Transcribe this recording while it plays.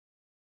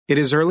It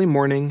is early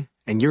morning,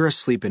 and you're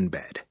asleep in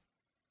bed.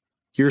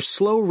 Your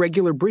slow,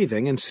 regular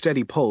breathing and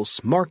steady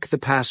pulse mark the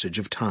passage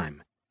of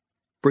time,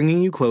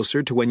 bringing you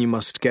closer to when you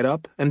must get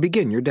up and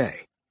begin your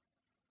day.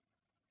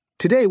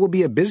 Today will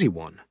be a busy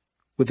one,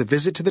 with a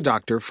visit to the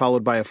doctor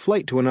followed by a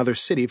flight to another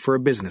city for a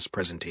business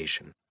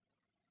presentation.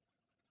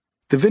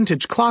 The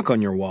vintage clock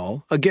on your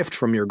wall, a gift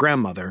from your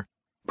grandmother,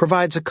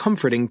 provides a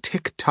comforting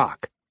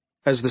tick-tock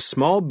as the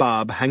small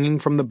bob hanging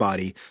from the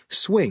body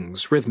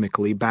swings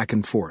rhythmically back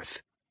and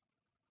forth.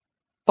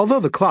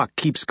 Although the clock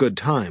keeps good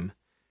time,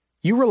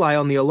 you rely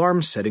on the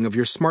alarm setting of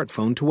your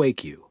smartphone to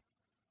wake you.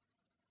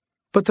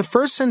 But the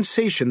first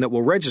sensation that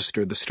will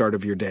register the start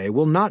of your day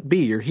will not be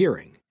your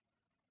hearing.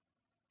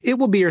 It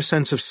will be your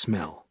sense of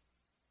smell.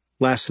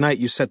 Last night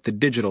you set the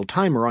digital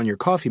timer on your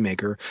coffee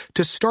maker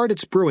to start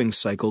its brewing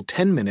cycle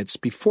 10 minutes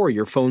before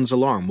your phone's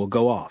alarm will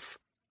go off.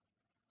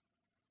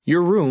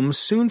 Your room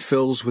soon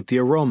fills with the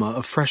aroma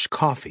of fresh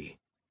coffee,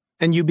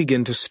 and you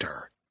begin to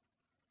stir.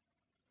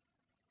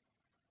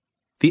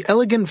 The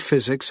elegant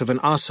physics of an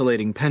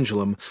oscillating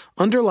pendulum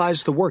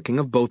underlies the working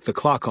of both the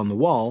clock on the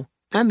wall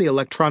and the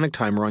electronic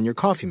timer on your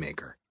coffee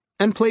maker,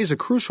 and plays a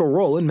crucial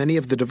role in many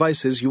of the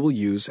devices you will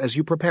use as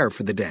you prepare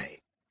for the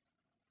day.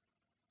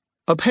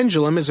 A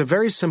pendulum is a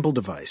very simple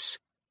device,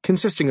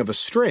 consisting of a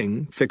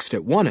string fixed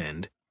at one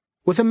end,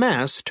 with a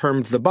mass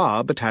termed the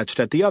bob attached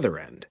at the other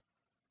end.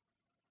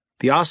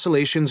 The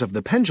oscillations of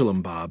the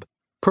pendulum bob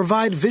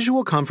provide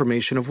visual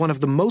confirmation of one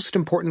of the most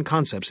important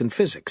concepts in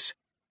physics,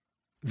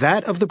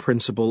 that of the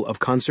principle of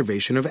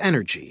conservation of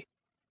energy.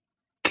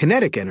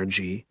 Kinetic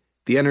energy,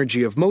 the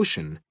energy of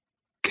motion,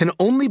 can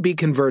only be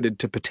converted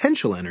to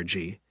potential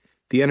energy,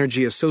 the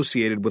energy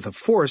associated with a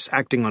force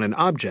acting on an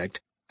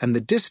object and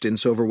the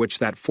distance over which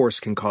that force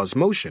can cause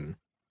motion,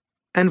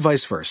 and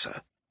vice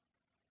versa.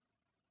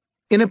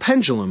 In a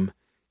pendulum,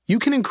 you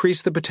can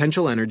increase the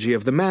potential energy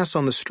of the mass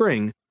on the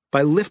string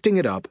by lifting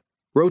it up,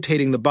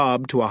 rotating the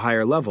bob to a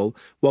higher level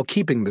while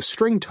keeping the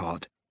string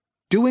taut,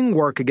 doing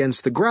work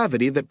against the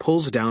gravity that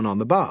pulls down on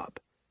the bob.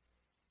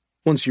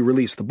 Once you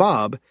release the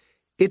bob,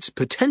 its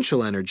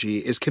potential energy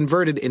is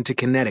converted into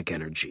kinetic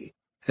energy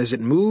as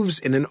it moves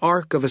in an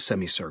arc of a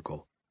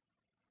semicircle.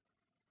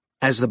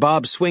 As the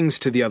bob swings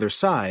to the other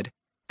side,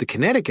 the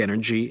kinetic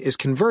energy is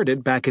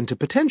converted back into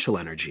potential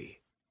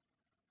energy.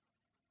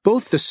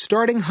 Both the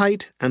starting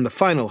height and the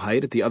final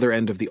height at the other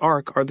end of the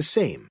arc are the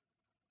same.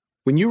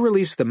 When you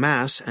release the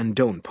mass and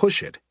don't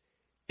push it,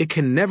 it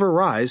can never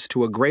rise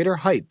to a greater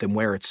height than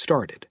where it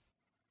started.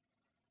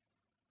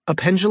 A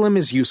pendulum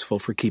is useful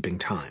for keeping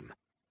time.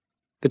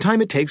 The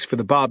time it takes for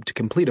the bob to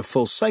complete a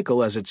full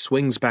cycle as it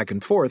swings back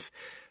and forth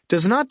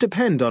does not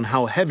depend on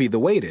how heavy the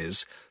weight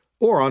is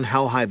or on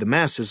how high the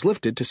mass is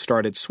lifted to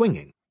start it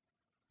swinging,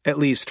 at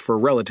least for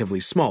relatively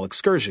small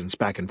excursions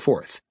back and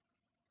forth.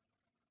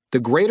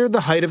 The greater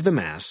the height of the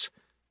mass,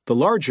 the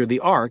larger the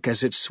arc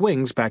as it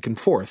swings back and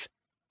forth,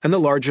 and the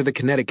larger the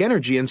kinetic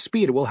energy and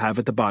speed it will have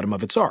at the bottom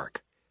of its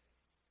arc.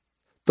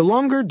 The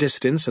longer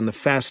distance and the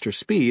faster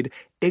speed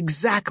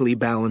exactly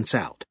balance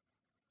out,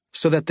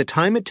 so that the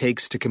time it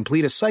takes to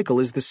complete a cycle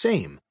is the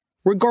same,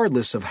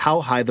 regardless of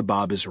how high the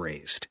bob is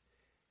raised.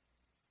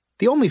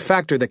 The only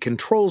factor that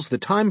controls the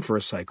time for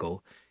a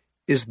cycle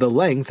is the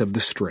length of the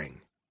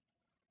string.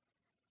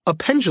 A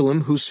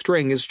pendulum whose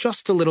string is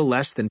just a little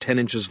less than 10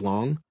 inches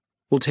long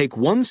will take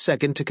 1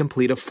 second to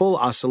complete a full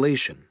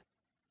oscillation.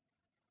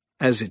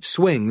 As it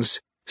swings,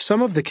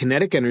 some of the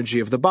kinetic energy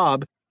of the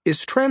bob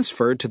is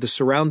transferred to the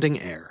surrounding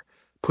air,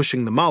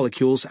 pushing the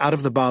molecules out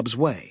of the bob's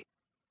way.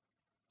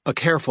 A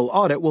careful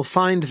audit will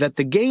find that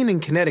the gain in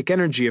kinetic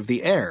energy of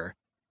the air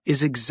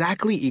is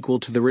exactly equal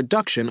to the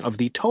reduction of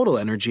the total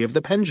energy of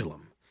the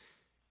pendulum,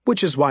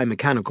 which is why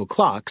mechanical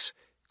clocks,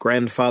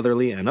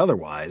 grandfatherly and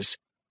otherwise,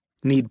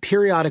 need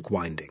periodic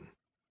winding.